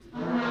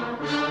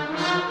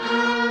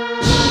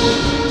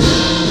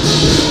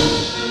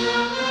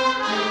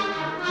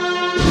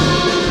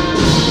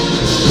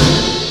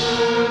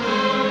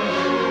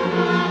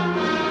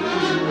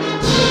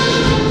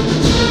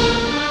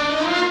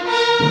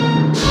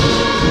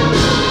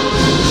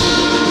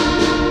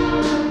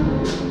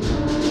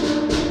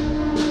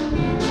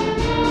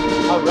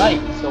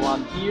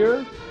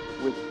here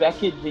with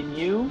Beckett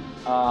Vignew,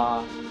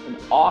 an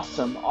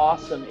awesome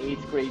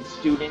eighth grade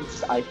student.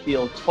 I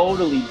feel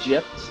totally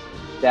gypped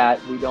that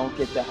we don't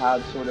get to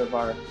have sort of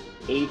our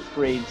eighth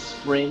grade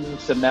spring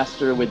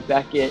semester with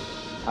Beckett.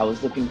 I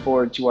was looking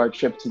forward to our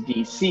trip to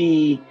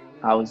DC.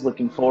 I was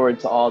looking forward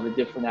to all the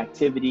different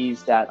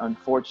activities that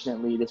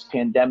unfortunately this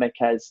pandemic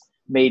has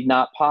made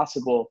not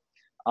possible.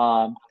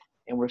 And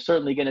we're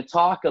certainly going to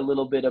talk a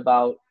little bit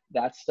about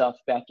that stuff,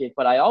 Beckett.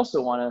 But I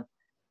also want to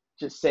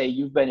just say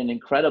you've been an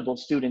incredible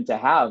student to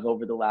have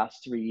over the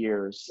last 3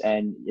 years.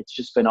 And it's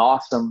just been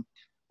awesome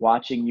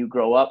watching you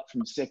grow up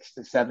from sixth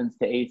to seventh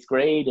to eighth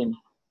grade. And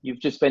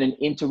you've just been an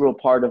integral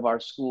part of our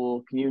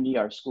school community,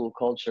 our school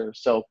culture.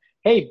 So,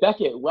 hey,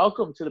 Beckett,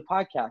 welcome to the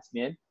podcast,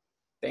 man.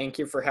 Thank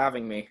you for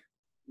having me.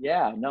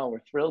 Yeah, no,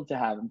 we're thrilled to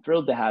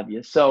have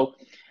you. So,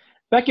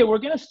 Beckett, we're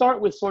going to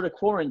start with sort of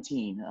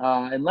quarantine,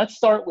 and let's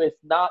start with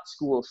not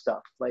school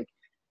stuff. Like,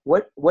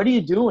 what are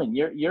you doing?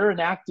 You're an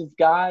active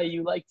guy.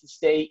 You like to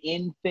stay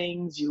in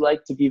things. You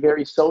like to be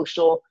very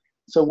social.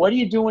 So, what are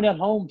you doing at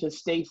home to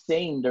stay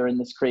sane during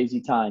this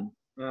crazy time?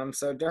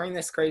 So during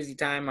this crazy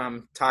time,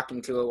 I'm talking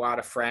to a lot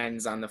of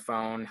friends on the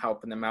phone,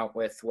 helping them out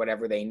with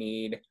whatever they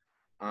need.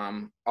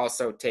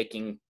 Also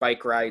taking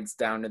bike rides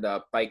down to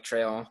the bike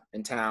trail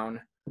in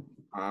town,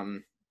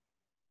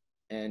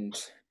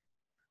 and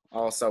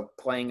also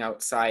playing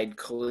outside,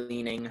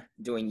 cleaning,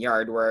 doing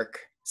yard work.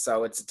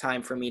 So it's a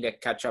time for me to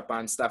catch up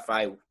on stuff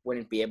I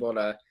wouldn't be able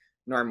to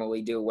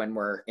normally do when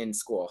we're in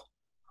school.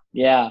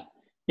 Yeah,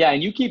 yeah,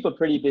 and you keep a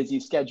pretty busy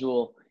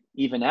schedule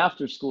even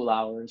after school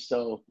hours.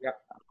 So,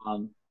 Yep.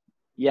 um,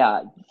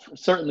 yeah,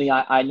 certainly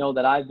I know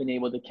that I've been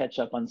able to catch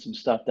up on some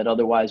stuff that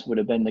otherwise would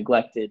have been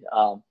neglected.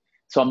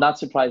 So I'm not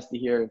surprised to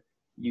hear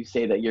you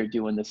say that you're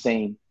doing the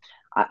same.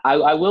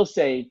 I will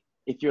say,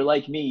 if you're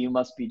like me, you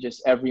must be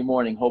just every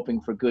morning hoping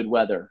for good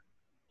weather,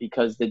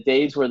 because the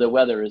days where the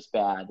weather is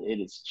bad,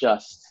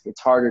 it's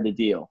harder to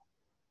deal.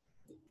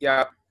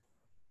 Yeah.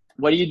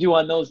 What do you do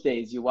on those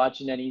days? You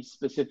watching any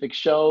specific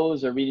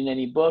shows or reading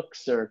any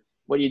books, or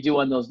what do you do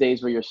on those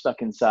days where you're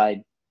stuck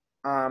inside?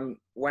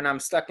 When I'm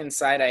stuck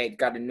inside, I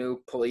got a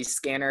new police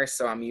scanner,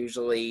 so I'm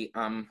usually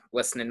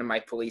listening to my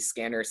police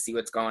scanner, see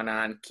what's going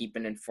on,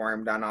 keeping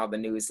informed on all the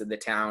news of the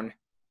town.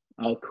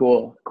 Oh,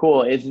 cool,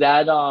 cool. Is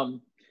that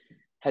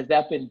has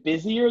that been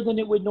busier than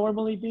it would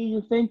normally be,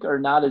 you think, or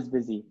not as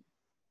busy?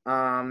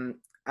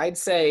 I'd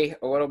say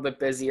a little bit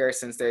busier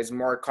since there's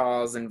more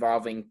calls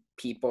involving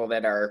people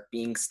that are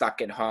being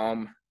stuck at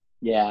home.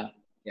 Yeah,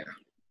 Yeah.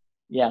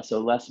 yeah. So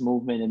less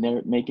movement, and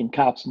they're making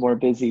cops more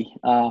busy.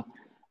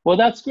 Well,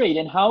 that's great.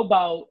 And how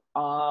about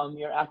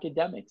your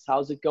academics?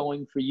 How's it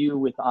going for you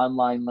with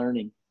online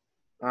learning?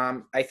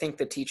 I think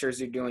the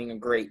teachers are doing a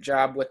great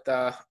job with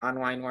the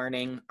online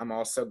learning. I'm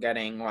also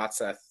getting lots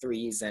of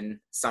threes and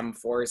some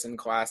fours in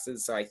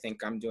classes, so I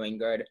think I'm doing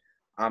good.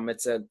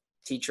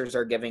 Teachers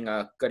are giving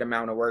a good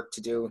amount of work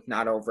to do,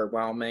 not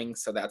overwhelming,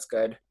 so that's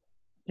good.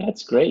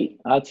 That's great.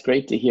 That's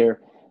great to hear.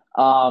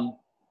 Um,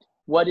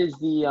 what is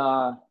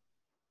the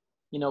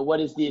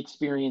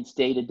experience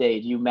day to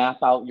day? Do you map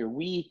out your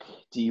week?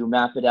 Do you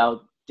map it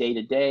out day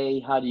to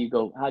day? How do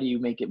you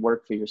make it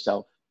work for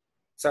yourself?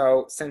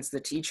 So since the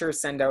teachers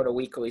send out a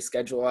weekly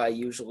schedule, I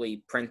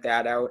usually print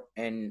that out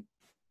and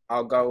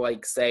I'll go,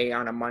 like, say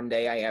on a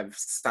Monday, I have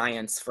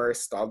science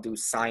first. I'll do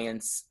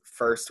science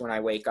first when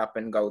I wake up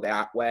and go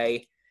that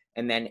way.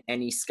 And then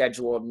any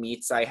scheduled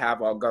meets I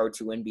have, I'll go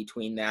to in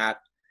between that.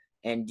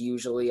 And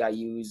usually I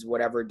use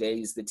whatever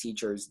days the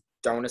teachers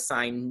don't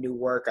assign new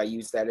work. I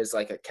use that as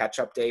like a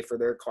catch-up day for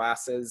their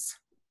classes.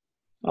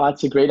 Oh,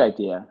 that's a great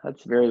idea.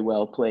 That's very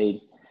well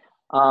played.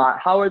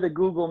 How are the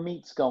Google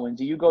Meets going?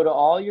 Do you go to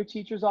all your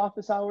teachers'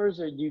 office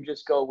hours, or do you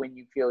just go when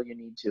you feel you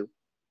need to?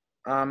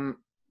 Um,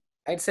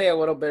 I'd say a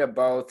little bit of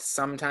both.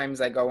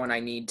 Sometimes I go when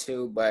I need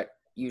to, but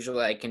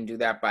usually I can do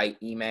that by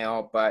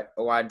email. But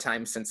a lot of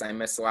times, since I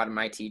miss a lot of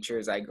my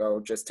teachers, I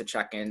go just to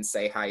check in,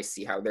 say hi,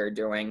 see how they're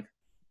doing.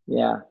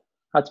 Yeah,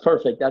 that's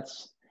perfect.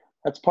 That's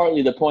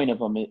partly the point of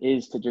them. It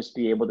is to just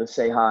be able to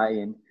say hi.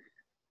 And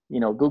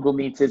Google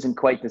Meets isn't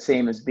quite the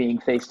same as being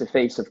face to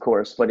face, of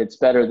course, but it's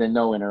better than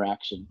no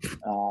interaction,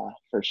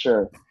 for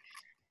sure.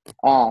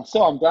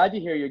 So I'm glad to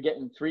hear you're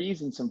getting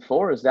threes and some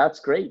fours. That's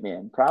great,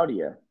 man. Proud of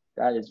you.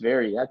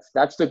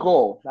 That's the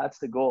goal. That's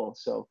the goal.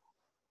 So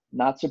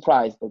not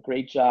surprised, but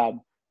great job.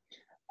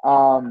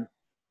 Um,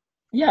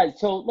 yeah.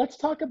 So let's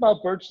talk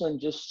about Birchland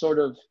just sort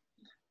of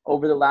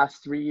over the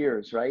last 3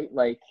 years, right?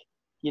 Like,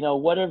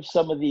 what are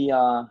some of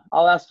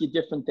I'll ask you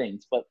different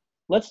things, but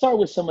let's start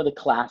with some of the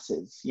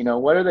classes.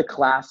 What are the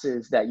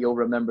classes that you'll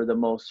remember the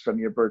most from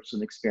your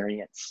Birchland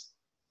experience?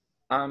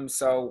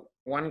 So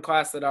one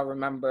class that I'll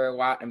remember a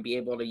lot and be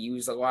able to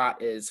use a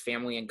lot is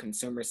Family and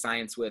Consumer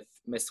Science with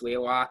Miss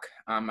Wheelock.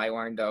 I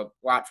learned a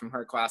lot from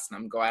her class, and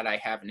I'm glad I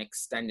have an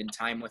extended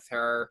time with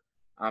her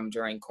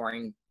during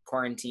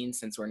quarantine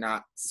since we're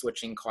not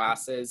switching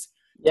classes.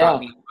 Taught Yeah.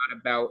 me a lot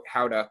about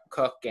how to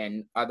cook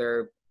and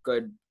other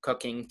good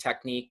cooking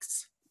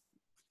techniques.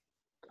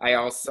 I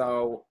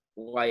also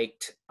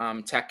liked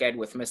tech ed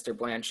with Mr.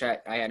 Blanchett.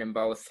 I had in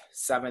both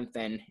 7th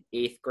and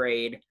 8th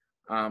grade.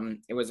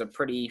 It was a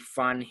pretty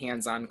fun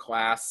hands-on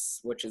class,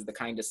 which is the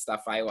kind of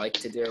stuff I like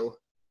to do.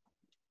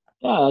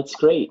 Yeah, that's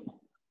great.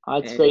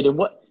 That's great. And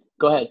what,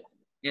 go ahead.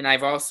 And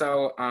I've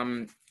also,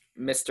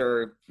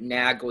 Mr.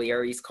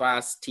 Naglieri's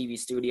class, TV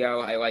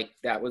studio.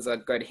 That was a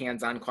good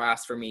hands-on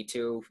class for me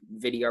too.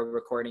 Video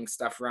recording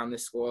stuff around the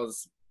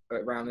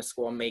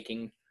school,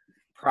 making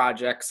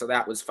projects. So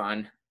that was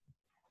fun.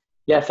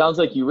 Yeah, sounds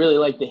like you really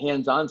like the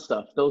hands-on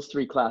stuff. Those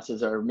 3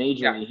 classes are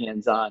majorly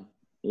hands-on.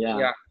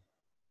 Yeah.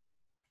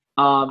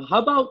 How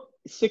about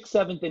 6th,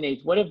 7th, and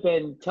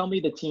 8th? Tell me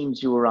the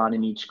teams you were on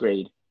in each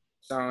grade.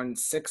 So in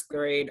 6th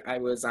grade, I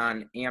was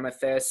on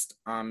Amethyst.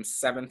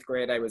 7th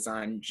grade, I was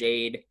on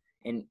Jade.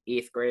 In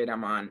 8th grade,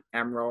 I'm on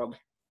Emerald.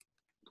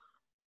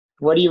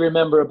 What do you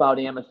remember about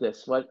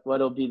Amethyst?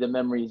 What'll be the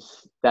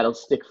memories that'll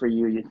stick for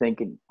you, you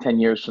think, in 10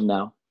 years from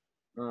now?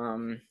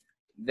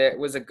 That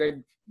was a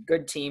good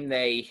team.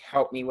 They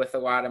helped me with a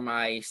lot of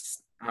my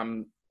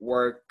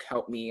work,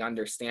 helped me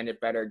understand it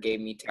better, gave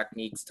me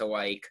techniques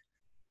to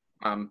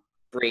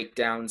break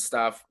down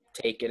stuff,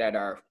 take it at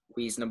a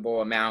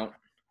reasonable amount.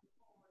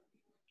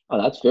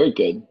 Oh, that's very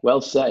good.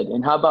 Well said.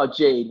 And how about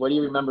Jade? What do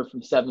you remember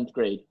from 7th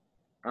grade?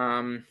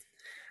 I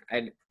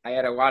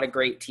had a lot of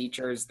great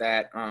teachers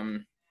that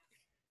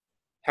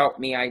helped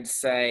me. I'd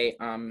say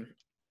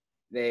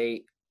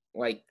they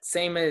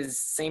same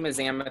as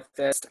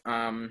Amethyst.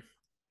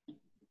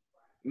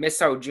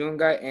 Miss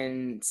Ojunga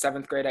in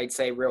 7th grade, I'd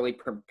say, really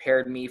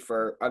prepared me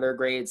for other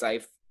grades.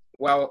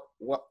 While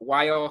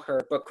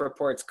her book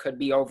reports could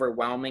be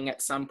overwhelming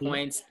at some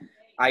points,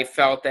 I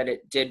felt that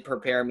it did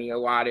prepare me a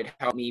lot. It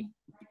helped me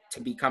to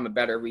become a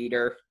better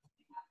reader.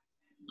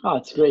 Oh,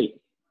 that's great.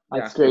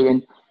 That's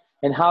great.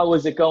 And how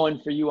was it going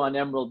for you on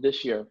Emerald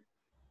this year?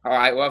 Oh,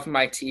 I love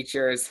my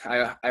teachers.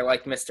 I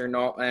like Mr.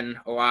 Knowlton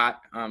a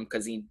lot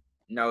because he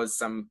knows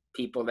some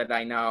people that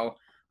I know,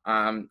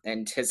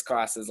 and his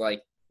class is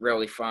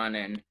really fun,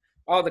 and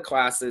all the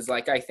classes.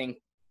 I think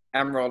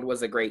Emerald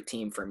was a great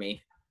team for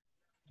me.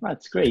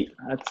 That's great.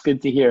 That's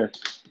good to hear.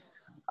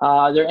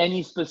 Are there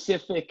any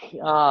specific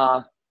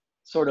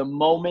sort of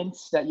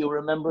moments that you'll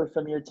remember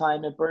from your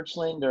time at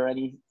Birchland, or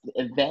any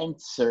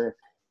events, or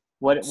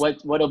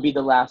what'll be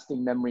the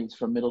lasting memories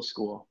from middle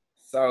school?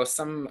 So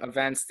some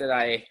events that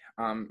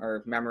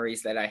or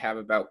memories that I have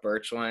about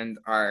Birchland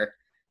are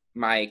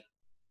my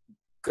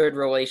good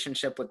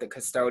relationship with the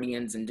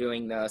custodians and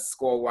doing the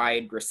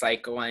school-wide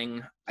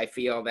recycling. I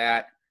feel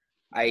that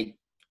I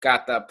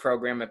got the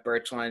program at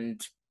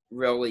Birchland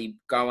really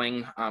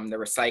going. The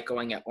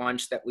recycling at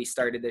lunch that we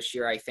started this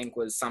year, I think,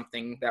 was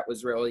something that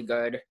was really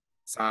good.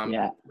 So I'm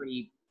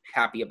pretty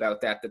happy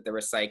about that the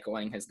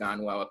recycling has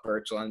gone well at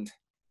Birchland.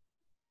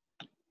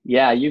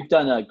 Yeah, you've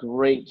done a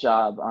great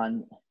job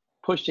on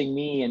pushing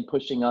me and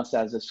pushing us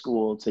as a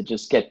school to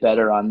just get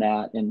better on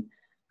that. And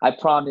I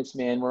promise,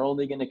 man, we're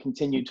only going to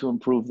continue to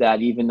improve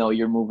that, even though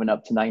you're moving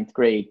up to 9th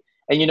grade.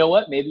 And you know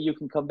what? Maybe you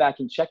can come back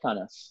and check on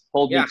us.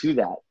 Hold me to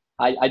that.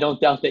 I don't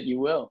doubt that you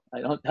will.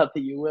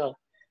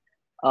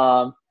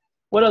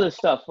 What other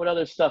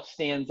stuff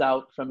stands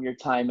out from your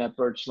time at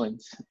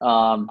Birchland?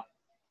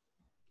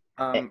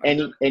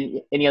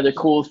 Any other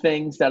cool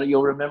things that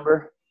you'll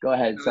remember? Go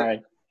ahead.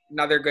 Sorry.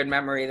 Another good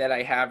memory that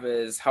I have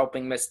is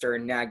helping Mr.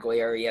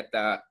 Naglieri at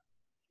the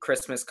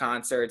Christmas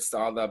concerts,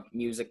 all the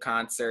music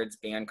concerts,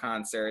 band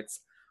concerts.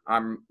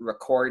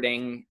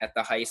 Recording at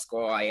the high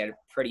school. I had a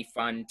pretty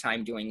fun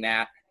time doing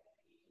that.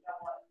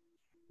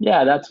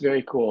 Yeah, that's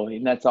very cool.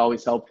 And that's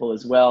always helpful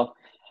as well.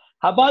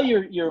 How about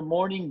your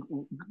morning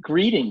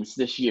greetings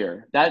this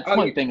year? That's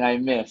one thing I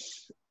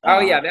miss.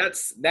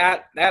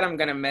 That I'm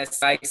going to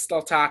miss. I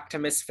still talk to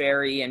Miss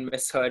Ferry and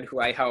Miss Hood,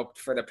 who I helped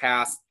for the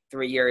past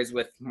 3 years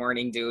with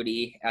morning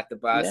duty at the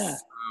bus. Yeah.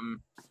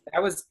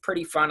 That was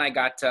pretty fun. I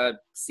got to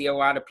see a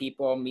lot of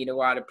people, meet a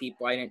lot of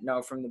people I didn't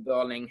know from the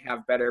building,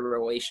 have better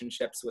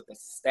relationships with the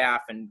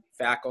staff and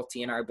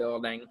faculty in our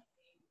building.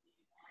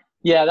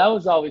 Yeah, that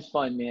was always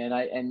fun, man.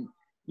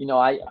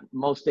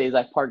 Most days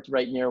I parked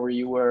right near where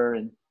you were,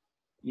 and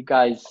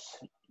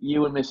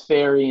you and Miss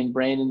Ferry and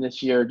Brandon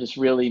this year just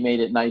really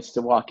made it nice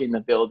to walk in the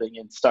building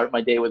and start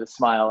my day with a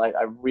smile.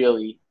 I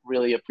really,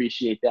 really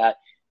appreciate that.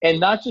 And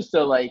not just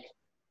a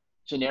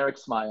generic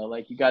smile.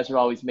 You guys are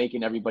always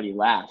making everybody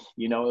laugh.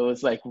 It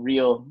was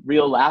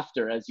real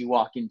laughter as you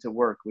walk into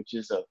work, which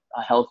is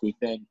a healthy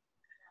thing.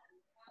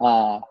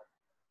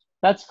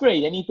 That's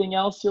great. Anything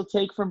else you'll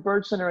take from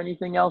Birchland, or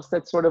anything else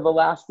that's sort of a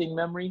lasting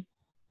memory?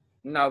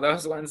 No,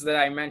 those ones that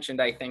I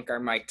mentioned, I think, are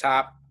my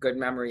top good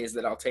memories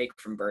that I'll take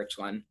from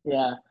Birchland.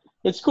 Yeah,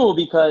 it's cool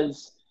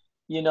because,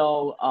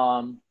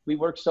 we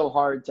work so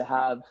hard to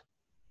have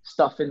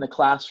stuff in the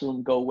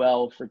classroom go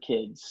well for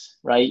kids,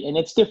 right? And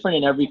it's different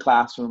in every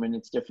classroom, and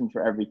it's different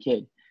for every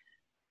kid.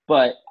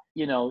 But,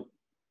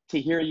 to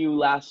hear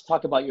you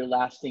talk about your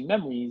lasting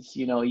memories,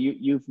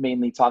 you've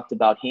mainly talked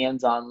about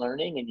hands-on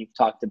learning, and you've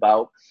talked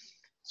about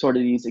sort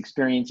of these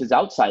experiences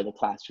outside the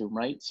classroom,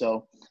 right?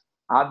 So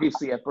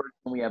obviously at Berkeley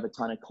we have a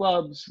ton of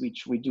clubs.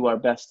 We do our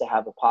best to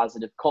have a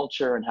positive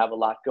culture and have a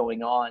lot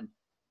going on.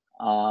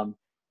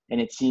 And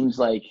it seems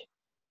like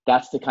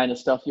that's the kind of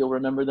stuff you'll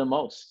remember the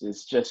most.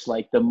 It's just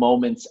like the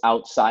moments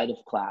outside of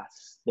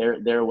class.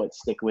 They're what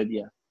stick with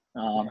you.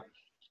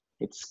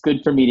 It's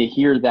good for me to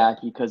hear that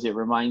because it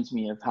reminds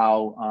me of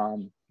how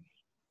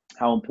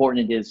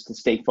important it is to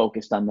stay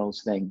focused on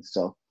those things.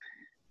 So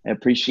I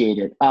appreciate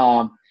it.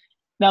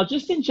 Now,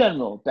 just in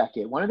general,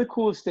 Beckett, one of the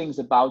coolest things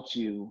about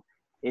you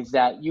is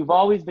that you've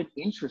always been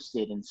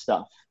interested in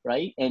stuff,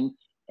 right? And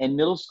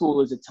middle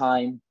school is a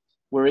time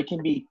where it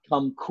can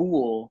become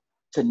cool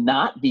to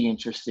not be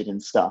interested in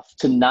stuff,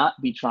 to not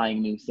be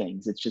trying new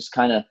things. It's just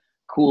kind of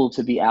cool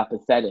to be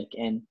apathetic.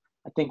 And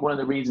I think one of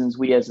the reasons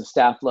we as a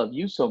staff love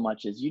you so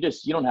much is you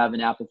don't have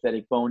an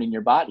apathetic bone in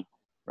your body,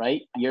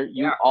 right?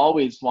 You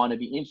always want to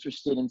be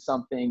interested in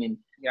something and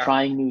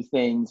trying new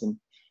things. And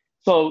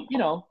so,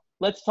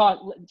 let's talk,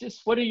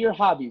 just what are your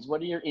hobbies?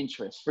 What are your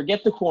interests?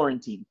 Forget the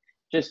quarantine,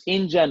 just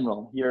in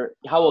general.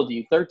 How old are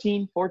you?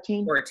 13,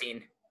 14?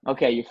 14.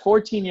 Okay. You're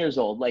 14 years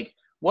old. Like,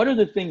 what are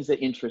the things that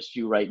interest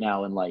you right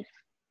now in life?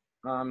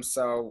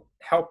 So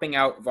helping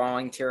out,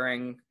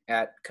 volunteering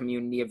at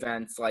community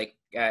events, like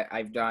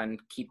I've done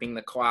keeping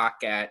the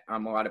clock at a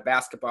lot of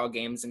basketball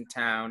games in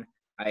town.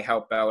 I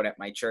help out at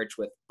my church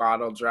with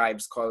bottle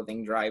drives,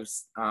 clothing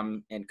drives,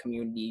 and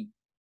community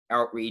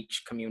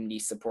outreach. Community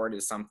support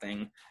is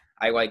something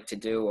I like to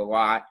do a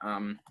lot.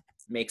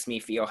 Makes me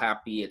feel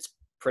happy. It's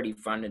pretty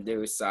fun to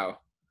do. So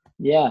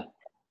yeah,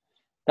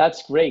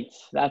 that's great.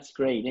 That's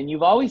great. And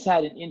you've always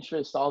had an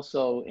interest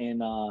also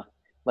in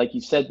like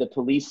you said, the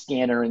police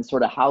scanner and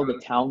sort of how the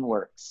town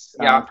works.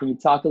 Can you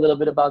talk a little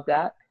bit about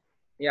that?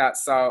 Yeah,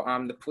 so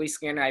the police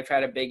scanner I've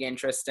had a big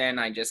interest in.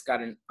 I just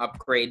got an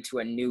upgrade to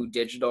a new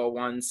digital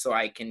one so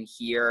I can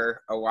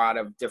hear a lot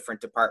of different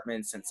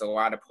departments since a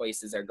lot of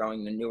places are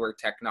going to newer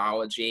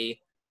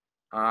technology.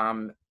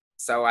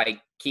 So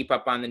I keep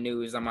up on the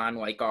news. I'm on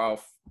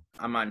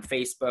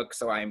Facebook,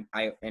 so I'm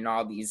in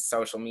all these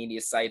social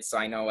media sites, so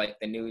I know like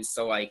the news.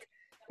 So like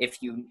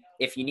if you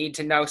need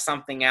to know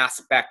something,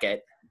 ask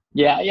Beckett.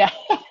 Yeah,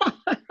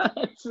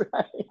 that's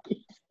right.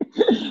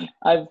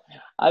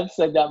 I've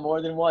said that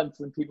more than once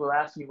when people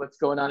ask me what's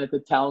going on at the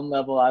town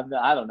level. I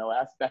don't know.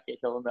 Ask Beckett,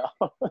 he'll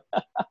know.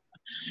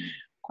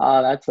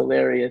 That's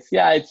hilarious.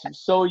 Yeah, it's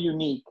so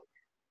unique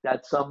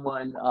that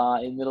someone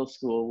in middle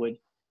school would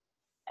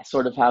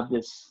sort of have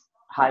this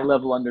high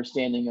level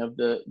understanding of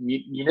the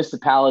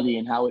municipality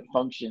and how it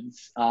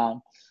functions.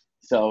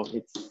 So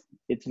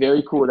it's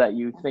very cool that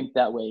you think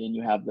that way and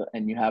you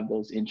have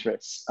those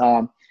interests.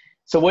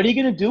 So what are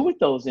you going to do with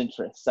those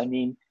interests? I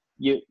mean,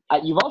 you've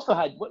also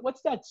had,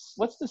 what's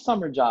the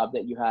summer job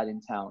that you had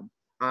in town?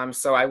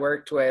 So I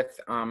worked with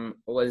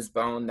Liz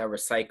Bone, the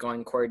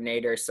recycling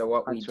coordinator. So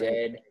what we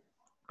did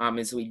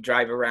is we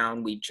drive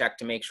around, we check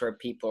to make sure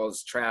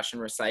people's trash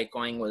and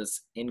recycling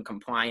was in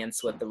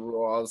compliance with the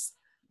rules.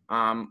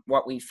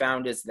 What we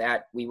found is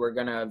that we were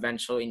going to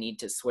eventually need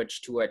to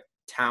switch to a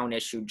town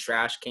issued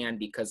trash can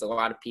because a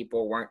lot of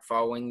people weren't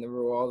following the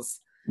rules.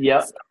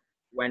 Yeah. So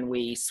when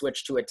we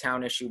switched to a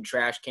town issued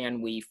trash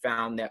can, we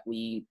found that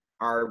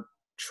our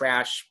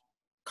trash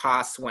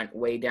costs went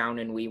way down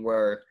and we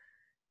were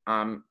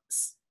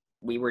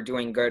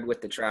doing good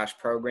with the trash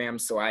program.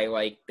 So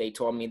they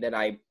told me that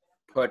I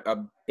put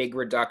a big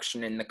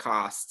reduction in the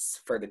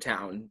costs for the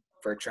town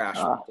for trash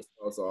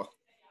disposal.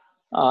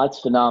 Oh, that's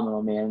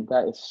phenomenal, man.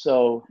 That is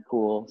so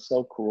cool.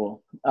 So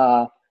cool.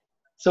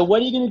 So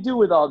what are you going to do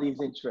with all these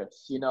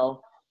interests?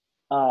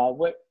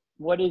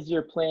 What is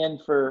your plan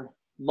for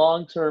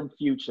long-term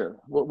future?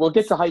 We'll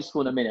get to high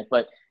school in a minute,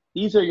 but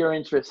these are your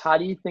interests. How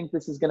do you think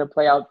this is going to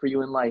play out for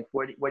you in life?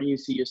 What do you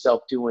see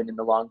yourself doing in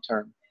the long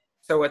term?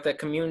 So with the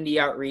community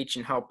outreach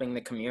and helping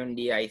the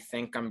community, I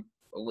think I'm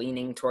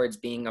leaning towards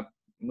being a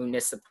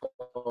municipal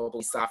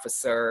police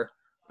officer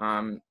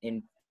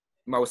in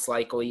most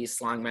likely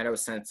East Longmeadow,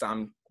 since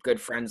I'm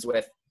good friends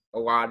with a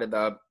lot of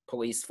the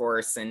police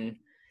force in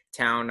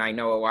town. I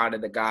know a lot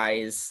of the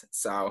guys.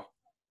 So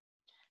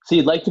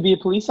you'd like to be a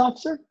police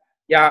officer?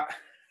 Yeah.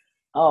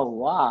 Oh,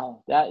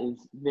 wow. That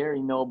is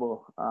very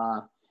noble.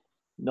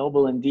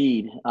 Noble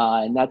indeed.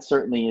 And that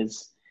certainly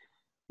is,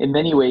 in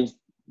many ways,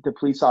 the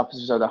police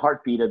officers are the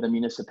heartbeat of the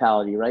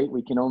municipality, right?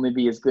 We can only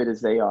be as good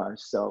as they are.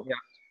 So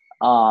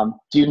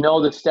do you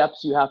know the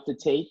steps you have to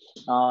take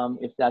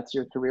if that's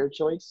your career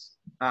choice?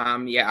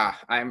 Yeah,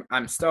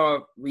 I'm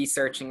still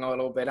researching a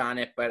little bit on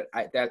it, but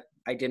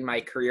I did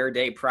my career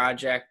day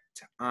project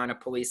on a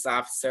police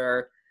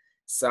officer.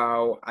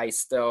 So I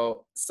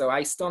still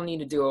need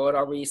to do a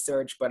little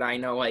research, but I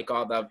know like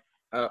a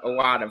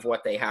lot of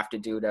what they have to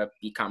do to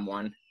become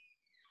one.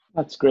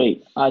 That's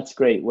great. That's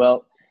great.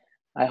 Well,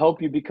 I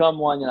hope you become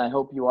one, and I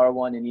hope you are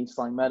one in East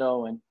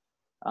Longmeadow. And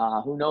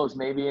who knows,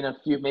 maybe in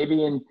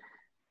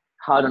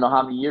I don't know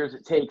how many years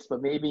it takes,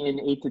 but maybe in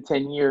 8 to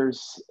 10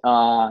 years,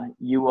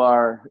 you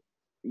are,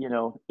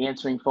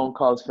 answering phone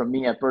calls from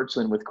me at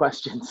Birchland with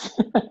questions.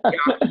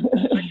 Yeah,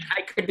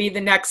 I could be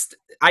the next.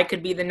 I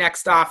could be the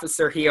next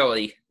Officer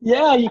Healy.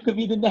 Yeah, you could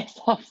be the next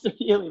Officer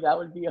Healy. That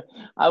would be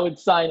I would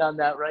sign on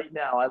that right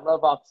now. I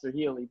love Officer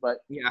Healy, but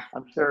Yeah,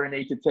 I'm sure in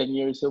 8 to 10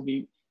 years he'll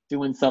be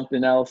doing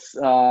something else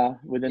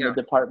within the yeah.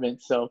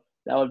 department. So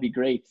that would be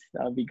great.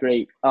 That would be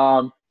great.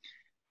 All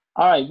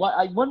right,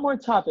 one more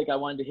topic I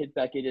wanted to hit,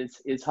 Beckett,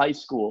 is high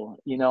school.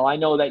 I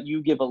know that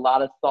you give a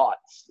lot of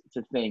thoughts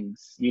to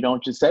things. You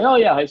don't just say, "Oh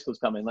yeah, high school's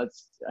coming.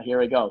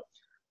 Here I go."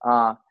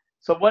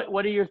 So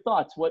what are your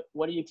thoughts? What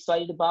are you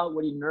excited about?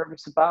 What are you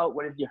nervous about?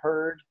 What have you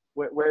heard?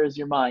 Where is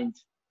your mind?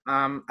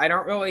 I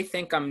don't really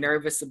think I'm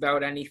nervous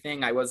about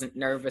anything. I wasn't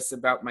nervous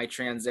about my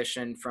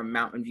transition from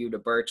Mountain View to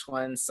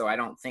Birchland, so I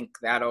don't think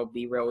that'll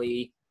be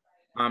really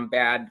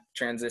bad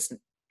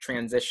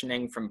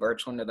transitioning from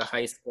Birchland to the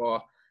high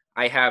school.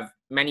 I have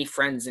many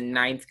friends in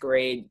ninth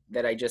grade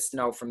that I just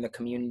know from the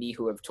community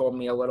who have told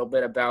me a little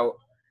bit about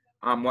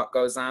what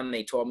goes on.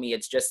 They told me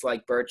it's just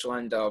like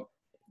Birchland.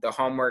 The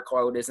homework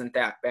load isn't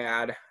that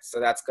bad, so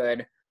that's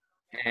good.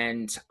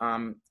 And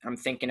I'm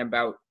thinking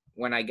about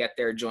when I get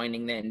there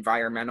joining the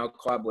environmental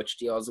club, which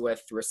deals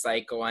with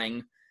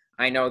recycling.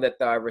 I know that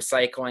the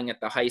recycling at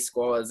the high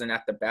school isn't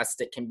at the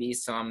best it can be,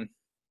 so I'm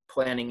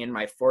planning in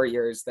my 4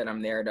 years that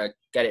I'm there to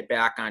get it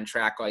back on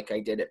track like I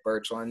did at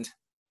Birchland.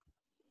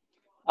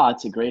 Oh,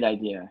 it's a great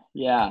idea.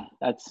 Yeah,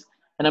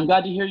 and I'm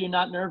glad to hear you're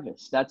not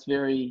nervous. That's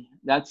very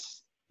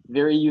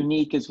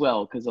unique as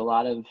well, because a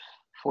lot of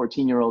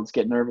 14-year-olds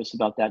get nervous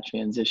about that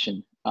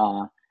transition.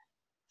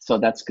 So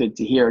that's good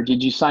to hear.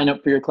 Did you sign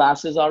up for your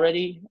classes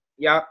already?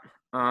 Yep.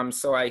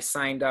 So I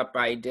signed up.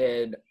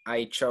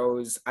 I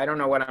chose, I don't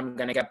know what I'm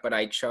going to get, but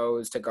I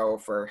chose to go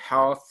for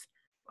health,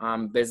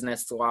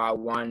 business law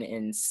one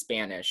in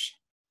Spanish.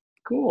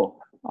 Cool.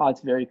 Oh,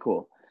 it's very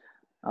cool.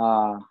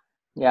 Uh,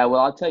 yeah,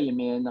 well, I'll tell you,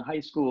 man, the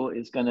high school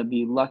is going to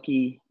be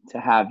lucky to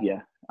have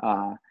you.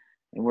 And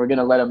we're going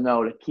to let them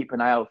know to keep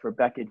an eye out for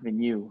Beckett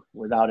Venue,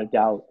 without a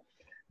doubt.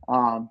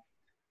 Um,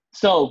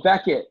 so,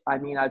 Beckett, I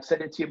mean, I've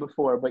said it to you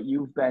before, but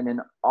you've been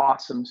an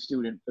awesome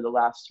student for the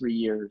last 3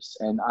 years.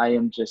 And I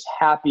am just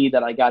happy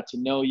that I got to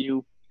know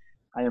you.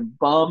 I am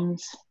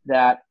bummed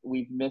that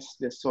we've missed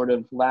this sort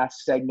of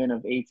last segment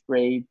of eighth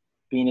grade,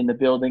 being in the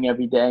building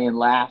every day and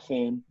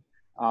laughing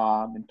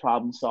and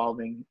problem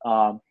solving.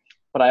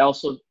 But I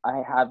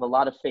have a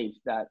lot of faith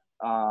that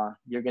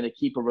you're going to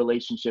keep a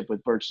relationship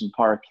with Birchland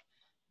Park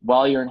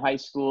while you're in high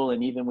school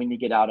and even when you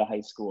get out of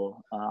high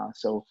school.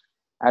 So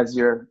as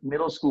your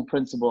middle school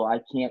principal, I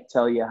can't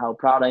tell you how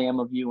proud I am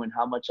of you and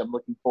how much I'm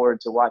looking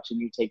forward to watching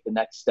you take the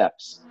next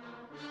steps.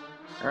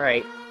 All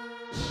right.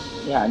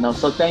 Yeah, no,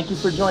 so thank you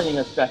for joining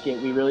us,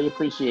 Beckett. We really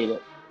appreciate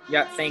it.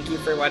 Yeah, thank you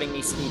for letting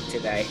me speak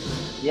today.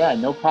 Yeah,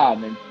 no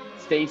problem. And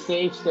stay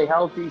safe, stay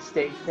healthy,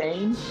 stay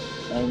sane.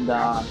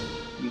 And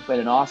you've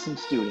been an awesome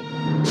student.